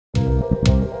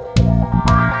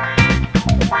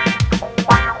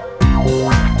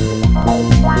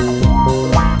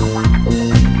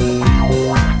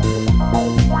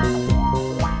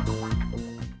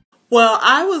Well,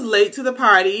 I was late to the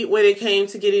party when it came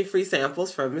to getting free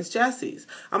samples from Miss Jessie's.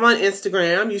 I'm on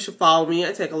Instagram. You should follow me.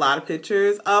 I take a lot of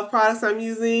pictures of products I'm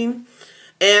using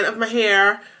and of my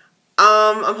hair.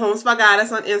 I'm Homes by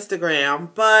Goddess on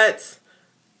Instagram, but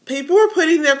people were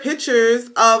putting their pictures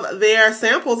of their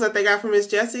samples that they got from Miss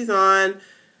Jessie's on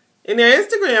in their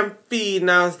Instagram feed, and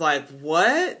I was like,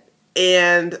 what?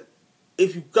 And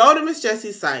if you go to Miss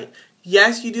Jessie's site,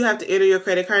 yes, you do have to enter your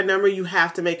credit card number. You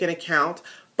have to make an account.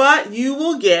 But you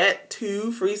will get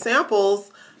 2 free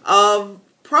samples of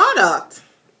product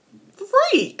for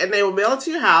free. And they will mail it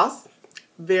to your house.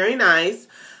 Very nice.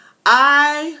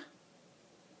 I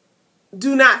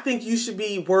do not think you should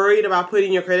be worried about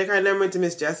putting your credit card number into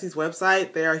Miss Jessie's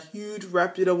website. They are a huge,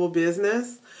 reputable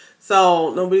business.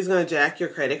 So nobody's going to jack your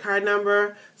credit card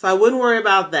number. So I wouldn't worry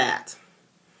about that.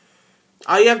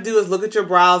 All you have to do is look at your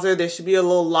browser. There should be a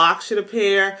little lock should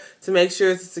appear to make sure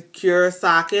it's a secure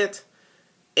socket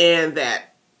and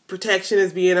that protection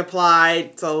is being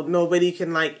applied so nobody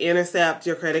can intercept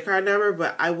your credit card number.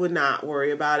 But I would not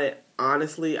worry about it.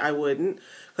 Honestly, I wouldn't.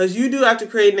 Because you do have to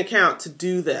create an account to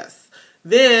do this.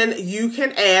 Then you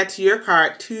can add to your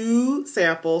cart 2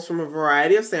 samples from a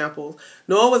variety of samples.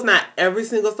 No, it was not every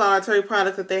single solitary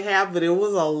product that they have, but it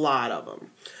was a lot of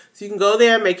them. So you can go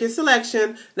there and make your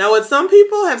selection. Now, what some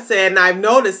people have said, and I've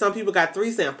noticed some people got 3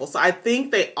 samples. So I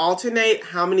think they alternate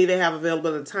how many they have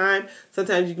available at a time.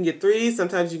 Sometimes you can get 3,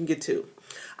 sometimes you can get 2.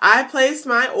 I placed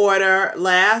my order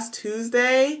last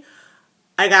Tuesday.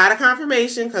 I got a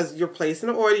confirmation because you're placing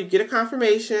an order. You get a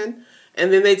confirmation,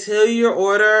 and then they tell you your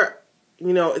order,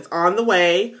 it's on the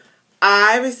way.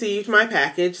 I received my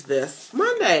package this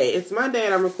Monday. It's Monday,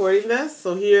 and I'm recording this.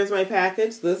 So here's my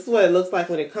package. This is what it looks like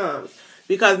when it comes.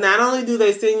 Because not only do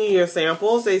they send you your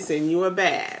samples, they send you a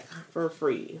bag for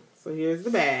free. So here's the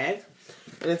bag.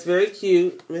 And it's very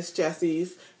cute, Miss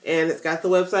Jessie's. And it's got the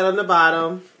website on the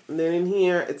bottom. And then in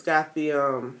here, it's got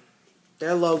the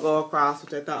their logo across,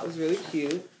 which I thought was really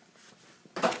cute.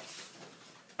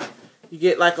 You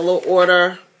get a little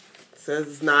order. It says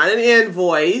it's not an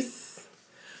invoice.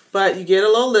 But you get a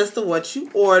little list of what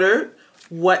you ordered.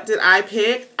 What did I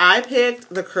pick? I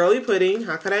picked the curly pudding.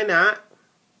 How could I not?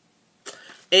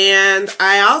 And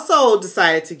I also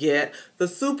decided to get the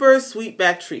super sweet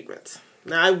back treatment.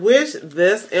 Now, I wish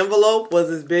this envelope was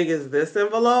as big as this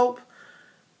envelope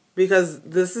because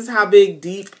this is how big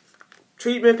deep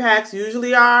treatment packs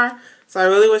usually are. So I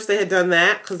really wish they had done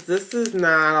that because this is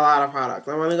not a lot of product.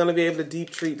 I'm only going to be able to deep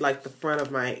treat the front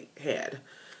of my head.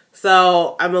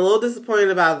 So I'm a little disappointed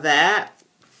about that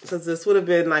because this would have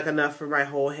been enough for my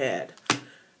whole head.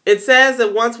 It says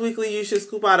that once weekly you should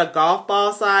scoop out a golf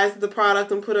ball size of the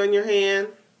product and put it on your hand.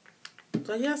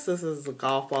 So I guess this is a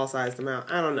golf ball sized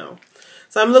amount. I don't know.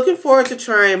 So I'm looking forward to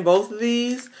trying both of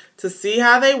these to see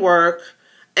how they work.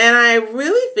 And I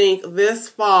really think this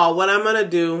fall, what I'm going to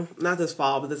do, not this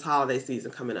fall, but this holiday season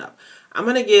coming up, I'm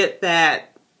going to get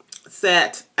that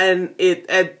set. And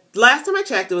last time I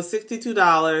checked, it was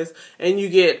 $62. And you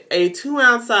get a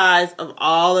 2-ounce size of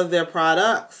all of their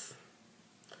products.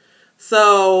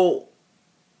 So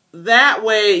that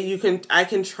way I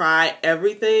can try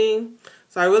everything.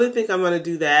 So I really think I'm going to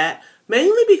do that.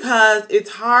 Mainly because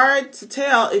it's hard to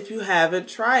tell if you haven't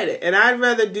tried it. And I'd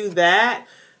rather do that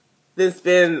than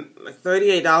spend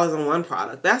 $38 on one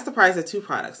product. That's the price of 2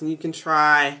 products. And you can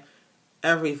try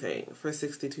everything for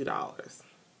 $62.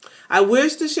 I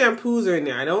wish the shampoos are in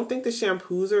there. I don't think the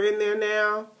shampoos are in there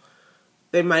now.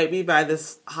 They might be by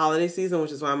this holiday season,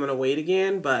 which is why I'm going to wait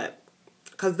again. But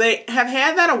because they have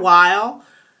had that a while,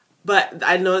 but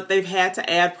I know that they've had to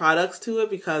add products to it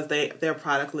because their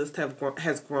product list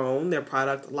has grown. Their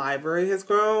product library has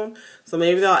grown. So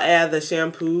maybe they'll add the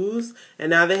shampoos.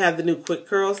 And now they have the new Quick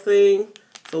Curls thing.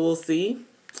 So we'll see.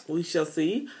 We shall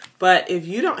see. But if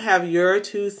you don't have your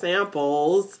 2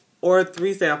 samples or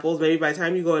 3 samples, maybe by the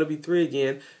time you go it'll be 3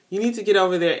 again, you need to get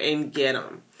over there and get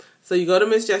them. So you go to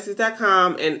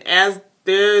MissJessies.com, and as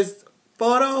there's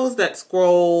photos that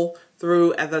scroll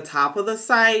through at the top of the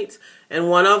site, and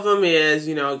one of them is,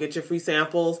 get your free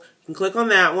samples. You can click on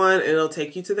that one, and it'll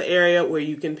take you to the area where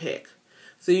you can pick.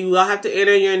 So you will have to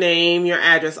enter your name, your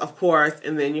address, of course,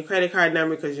 and then your credit card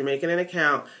number because you're making an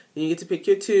account. Then you get to pick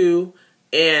your 2,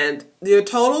 and your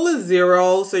total is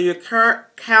 0, so your cart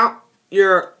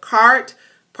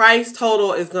price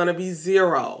total is going to be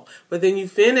 0. But then you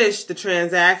finish the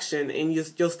transaction, and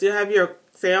you'll still have your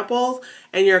samples,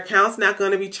 and your account's not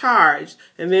going to be charged.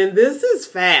 And then this is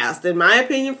fast, in my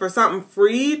opinion, for something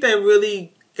free. They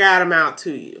really got them out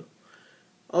to you.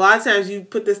 A lot of times you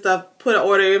put an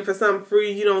order in for something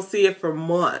free, you don't see it for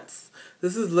months.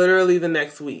 This is literally the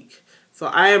next week. So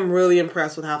I am really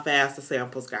impressed with how fast the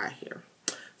samples got here.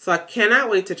 So I cannot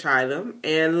wait to try them.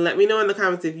 And let me know in the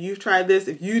comments if you've tried this,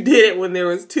 if you did it when there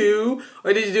was 2,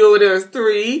 or did you do it when there was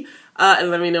 3,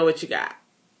 and let me know what you got.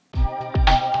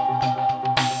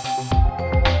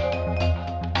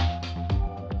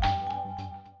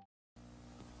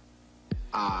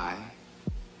 I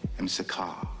am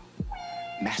Sakar,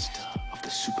 master of the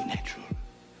supernatural.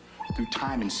 Through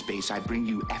time and space, I bring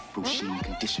you Afro Sheen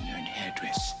conditioner and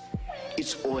hairdress.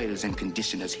 Its oils and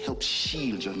conditioners help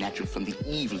shield your natural from the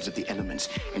evils of the elements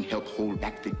and help hold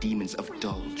back the demons of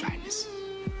dull dryness.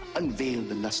 Unveil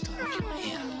the luster of your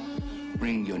hair.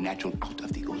 Bring your natural out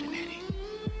of the ordinary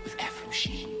with Afro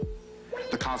Sheen,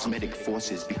 the cosmetic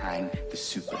forces behind the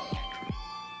supernatural.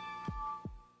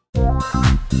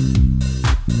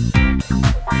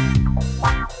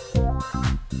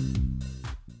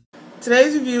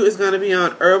 Today's review is going to be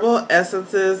on Herbal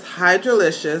Essence's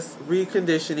Hydralicious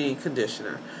Reconditioning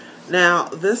Conditioner. Now,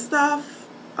 this stuff,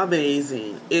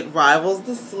 amazing. It rivals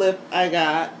the slip I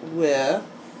got with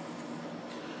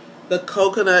the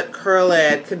Coconut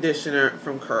Curlad Conditioner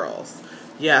from Curls.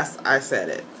 Yes, I said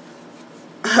it.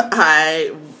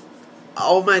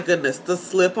 Oh my goodness, the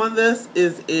slip on this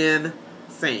is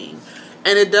insane.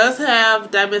 And it does have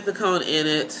dimethicone in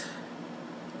it.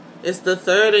 It's the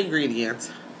 3rd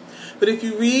ingredient. But if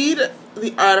you read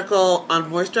the article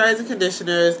on moisturizing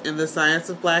conditioners in the Science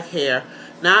of Black Hair,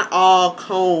 not all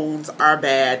cones are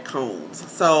bad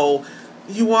cones. So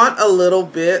you want a little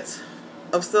bit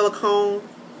of silicone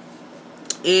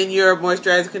in your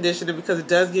moisturizing conditioner because it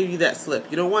does give you that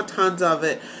slip. You don't want tons of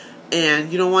it,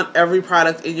 and you don't want every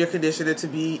product in your conditioner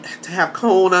to have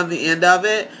cone on the end of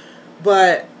it.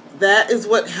 But that is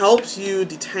what helps you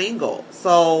detangle.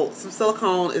 So some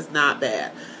silicone is not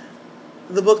bad.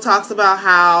 The book talks about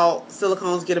how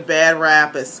silicones get a bad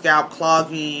rap as scalp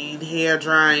clogging, hair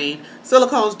drying.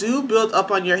 Silicones do build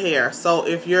up on your hair. So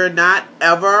if you're not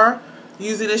ever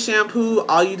using a shampoo,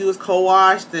 all you do is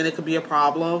co-wash, then it could be a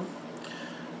problem.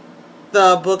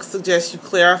 The book suggests you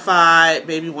clarify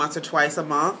maybe once or twice a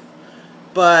month.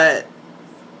 But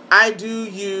I do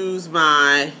use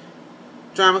my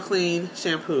Drama Clean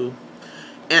shampoo.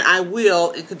 And I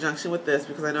will, in conjunction with this,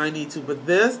 because I know I need to, but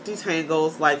this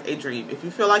detangles like a dream. If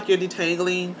you feel like your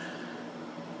detangling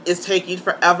is taking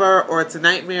forever, or it's a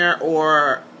nightmare,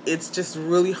 or it's just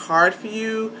really hard for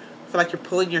you, feel like you're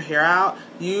pulling your hair out,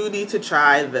 you need to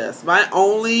try this. My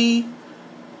only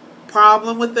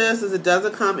problem with this is it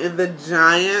doesn't come in the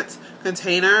giant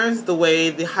containers the way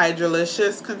the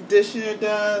Hydralicious conditioner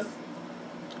does.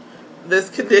 This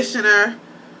conditioner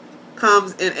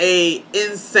comes in a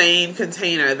insane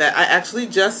container that I actually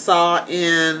just saw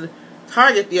in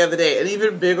Target the other day, an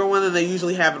even bigger one than they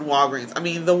usually have in Walgreens. I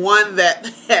mean, the one that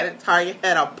they had at Target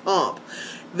had a pump.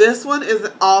 This one is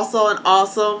also an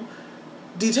awesome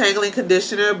detangling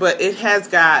conditioner, but it has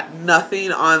got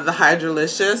nothing on the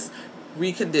Hydralicious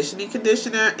Reconditioning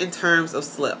Conditioner in terms of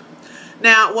slip.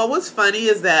 Now, what was funny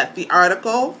is that the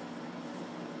article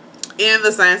in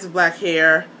the Science of Black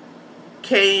Hair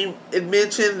it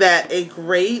mentioned that a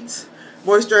great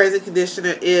moisturizing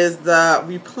conditioner is the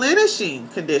replenishing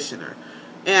conditioner.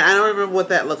 And I don't remember what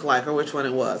that looked like or which one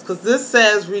it was, because this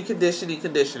says reconditioning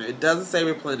conditioner. It doesn't say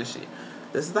replenishing.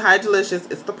 This is the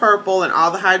Hydralicious. It's the purple, and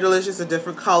all the Hydralicious are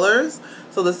different colors.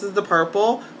 So this is the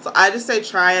purple. So I just say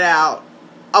try it out.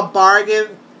 A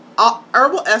bargain.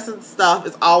 Herbal Essence stuff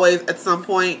is always at some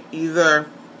point either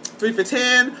 3 for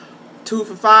 $10, 2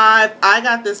 for $5. I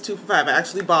got this 2 for $5. I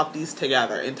actually bought these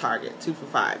together in Target, 2 for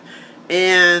 $5.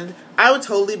 And I would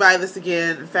totally buy this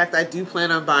again. In fact, I do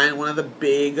plan on buying one of the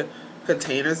big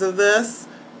containers of this.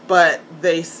 But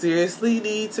they seriously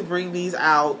need to bring these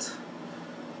out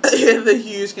in the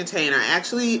huge container. I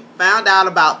actually found out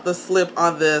about the slip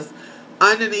on this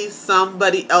underneath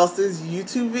somebody else's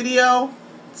YouTube video.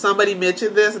 Somebody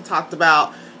mentioned this and talked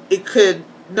about it could,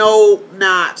 no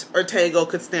knot or tangle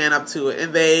could stand up to it.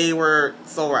 And they were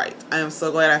so right. I am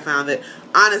so glad I found it.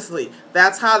 Honestly,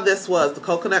 that's how this was. The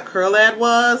Coconut Curlad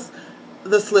was.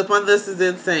 The slip on this is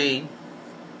insane.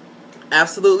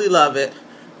 Absolutely love it.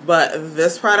 But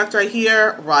this product right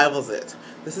here rivals it.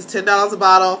 This is $10 a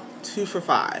bottle, 2 for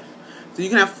 $5. So you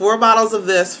can have 4 bottles of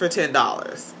this for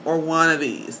 $10. Or one of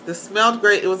these. This smelled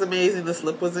great. It was amazing. The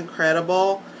slip was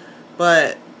incredible.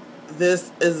 But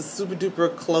this is a super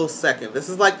duper close second. This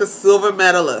is like the silver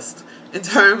medalist in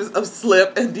terms of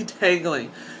slip and detangling.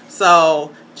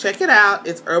 So check it out.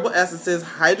 It's Herbal Essence's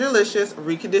Hydralicious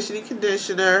Reconditioning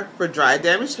Conditioner for dry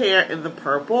damaged hair in the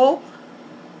purple.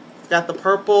 It's got the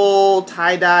purple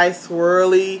tie-dye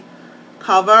swirly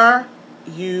cover.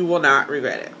 You will not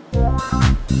regret it.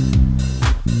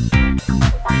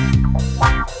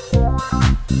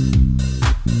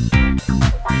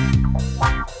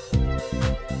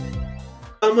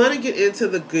 I'm going to get into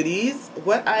the goodies.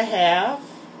 What I have,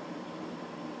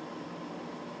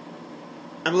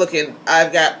 I'm looking,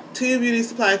 I've got 2 beauty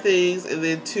supply things and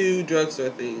then 2 drugstore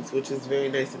things, which is very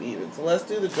nice and even. So let's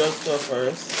do the drugstore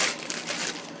first.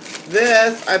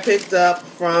 This I picked up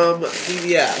from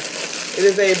CVS. It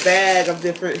is a bag of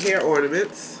different hair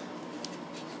ornaments.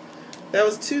 That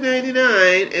was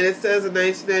 $2.99 and it says a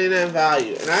 $19.99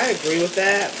 value. And I agree with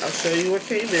that. I'll show you what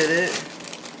came in it.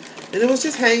 And it was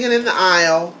just hanging in the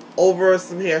aisle over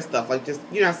some hair stuff. Like just,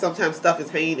 you know, sometimes stuff is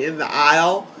hanging in the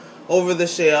aisle over the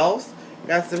shelves.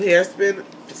 Got some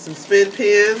some spin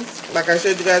pins, like I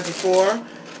showed you guys before.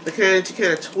 The kind that you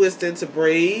kind of twist into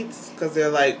braids because they're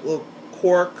like little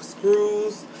cork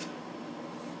screws.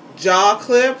 Jaw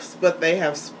clips, but they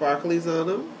have sparklies on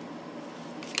them.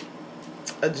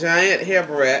 A giant hair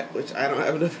barrette, which I don't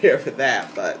have enough hair for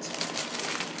that, but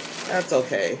that's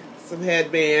okay. Some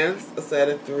headbands, a set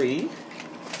of 3, and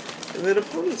then a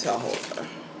ponytail holder.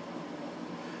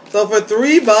 So for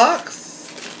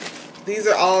 $3, these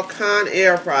are all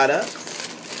Conair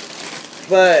products,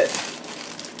 but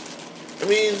I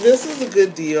mean, this is a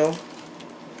good deal.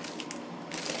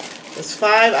 It's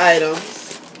 5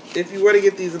 items. If you were to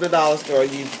get these in the dollar store,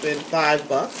 you'd spend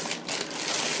 $5.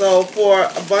 So for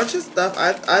a bunch of stuff,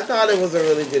 I thought it was a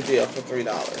really good deal for $3.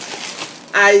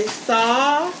 I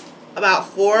saw about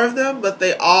 4 of them, but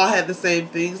they all had the same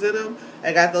things in them.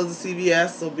 I got those at CVS,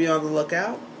 so be on the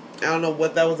lookout. I don't know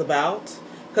what that was about,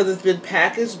 because it's been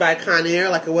packaged by Conair,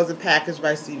 like it wasn't packaged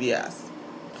by CVS.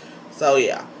 So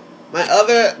yeah. My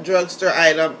other drugstore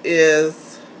item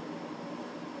is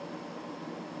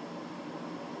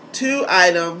 2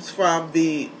 items from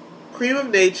the Cream of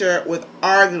Nature with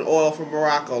Argan Oil from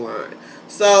Morocco line.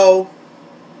 So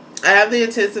I have the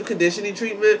intensive conditioning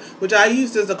treatment, which I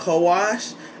used as a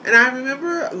co-wash, and I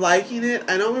remember liking it.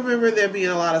 I don't remember there being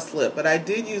a lot of slip, but I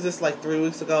did use this like 3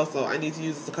 weeks ago, so I need to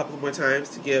use this a couple more times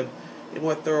to give a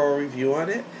more thorough review on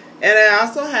it. And I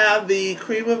also have the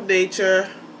Cream of Nature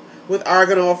with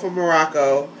Argan Oil from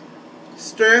Morocco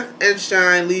Strength and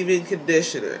Shine Leave-In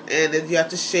Conditioner, and then you have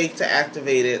to shake to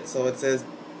activate it, so it says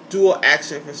dual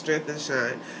action for strength and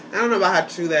shine. I don't know about how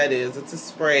true that is. It's a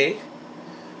spray.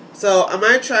 So I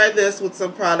might try this with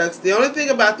some products. The only thing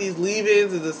about these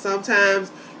leave-ins is that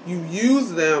sometimes you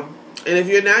use them, and if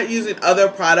you're not using other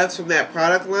products from that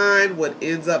product line, what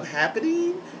ends up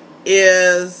happening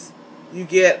is you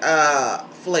get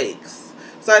flakes.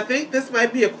 So I think this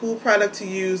might be a cool product to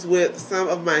use with some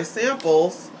of my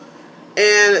samples.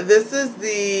 And this is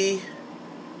the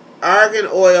Argan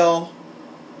Oil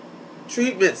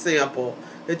treatment sample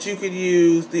that you could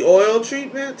use, the oil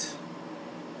treatment,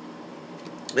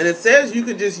 and it says you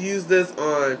could just use this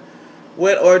on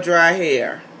wet or dry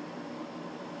hair.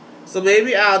 So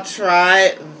maybe I'll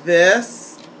try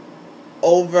this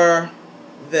over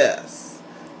this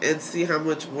and see how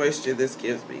much moisture this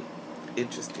gives me.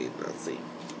 Interesting, I'll see.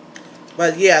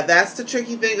 But yeah, that's the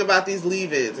tricky thing about these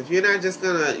leave-ins. If you're not just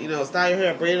gonna, you know, style your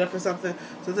hair, braid it up or something,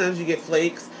 sometimes you get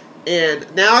flakes.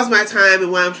 And now is my time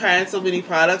and why I'm trying so many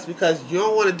products, because you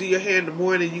don't want to do your hair in the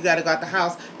morning, you got to go out the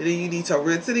house, and then you need to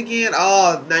rinse it again.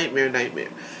 Oh, nightmare, nightmare.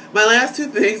 My last 2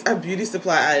 things are beauty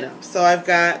supply items. So I've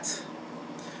got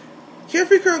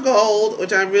Carefree Curl Gold,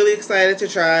 which I'm really excited to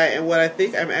try, and what I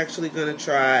think I'm actually going to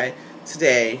try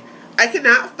today. I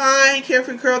cannot find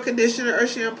Carefree Curl conditioner or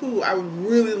shampoo. I would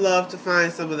really love to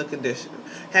find some of the conditioner.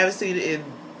 Haven't seen it in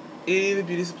any of the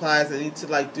beauty supplies. I need to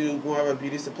like do more of a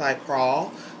beauty supply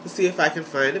crawl to see if I can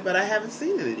find it, but I haven't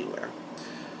seen it anywhere.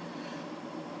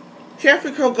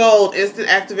 Carefree Curl Gold Instant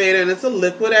Activator, and it's a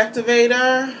liquid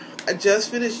activator. I just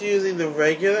finished using the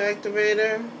regular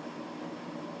activator.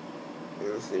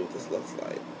 Let's see what this looks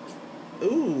like.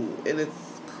 Ooh, and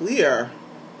it's clear.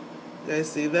 You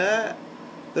guys see that?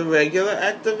 The regular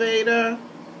activator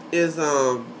is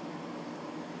the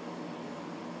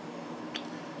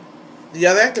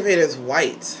other activator is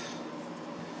white.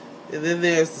 And then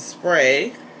there's the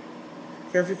spray.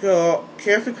 Carefree Curl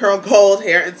Gold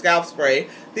Hair and Scalp Spray.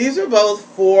 These are both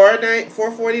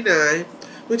 $4.49,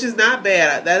 which is not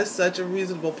bad. That is such a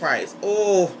reasonable price.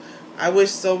 Oh, I wish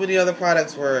so many other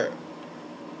products were.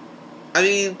 I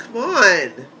mean, come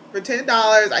on. For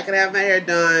 $10, I can have my hair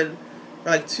done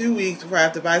for like 2 weeks before I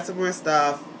have to buy some more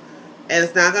stuff. And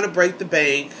it's not going to break the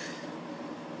bank.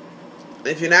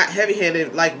 If you're not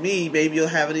heavy-handed like me, maybe you'll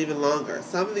have it even longer.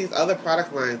 Some of these other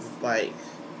product lines, it's like,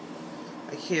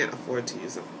 I can't afford to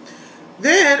use them.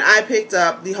 Then I picked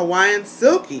up the Hawaiian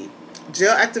Silky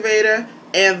Gel Activator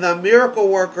and the Miracle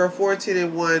Worker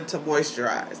 14-in-1 to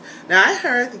moisturize. Now, I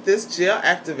heard that this gel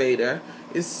activator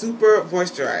is super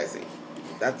moisturizing.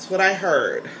 That's what I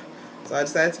heard. So I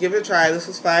decided to give it a try. This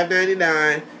was $5.99.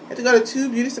 I had to go to 2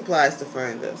 beauty supplies to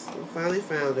find this. I finally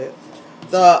found it.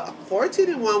 The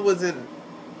 14-in-1 was in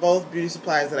both beauty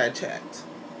supplies that I checked.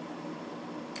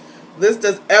 This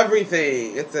does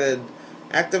everything. It's an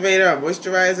activator, a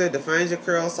moisturizer, defines your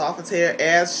curls, softens hair,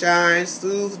 adds shine,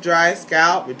 soothes dry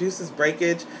scalp, reduces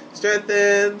breakage,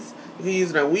 strengthens. You can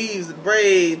use it on weaves and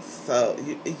braids. So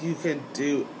you can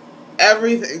do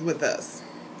everything with this.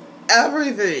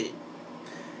 Everything.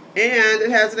 And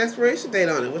it has an expiration date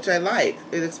on it, which I like.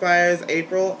 It expires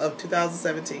April of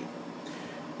 2017.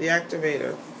 The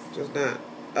activator does not.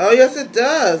 Oh, yes, it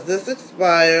does. This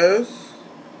expires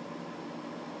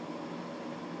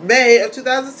May of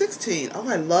 2016. Oh,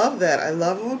 I love that. I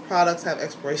love it when products have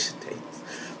expiration dates.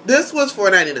 This was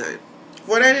 $4.99.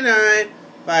 $4.99,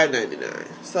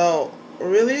 $5.99. So,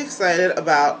 really excited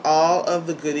about all of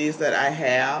the goodies that I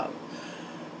have.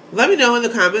 Let me know in the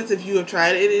comments if you have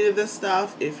tried any of this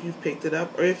stuff, if you've picked it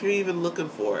up, or if you're even looking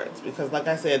for it. Because, like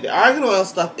I said, the argan oil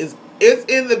stuff it's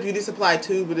in the beauty supply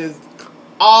tube. It is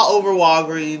all over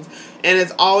Walgreens, and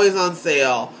it's always on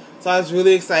sale. So I was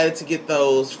really excited to get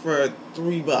those for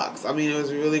 $3. I mean, it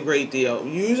was a really great deal.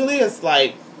 Usually it's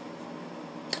like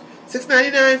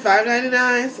 $6.99,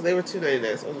 $5.99, so they were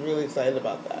 $2.99. So I was really excited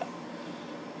about that.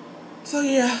 So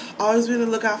yeah, always be on the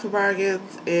lookout for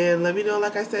bargains, and let me know,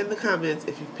 like I said in the comments,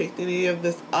 if you've picked any of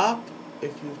this up,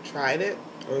 if you've tried it,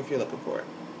 or if you're looking for it.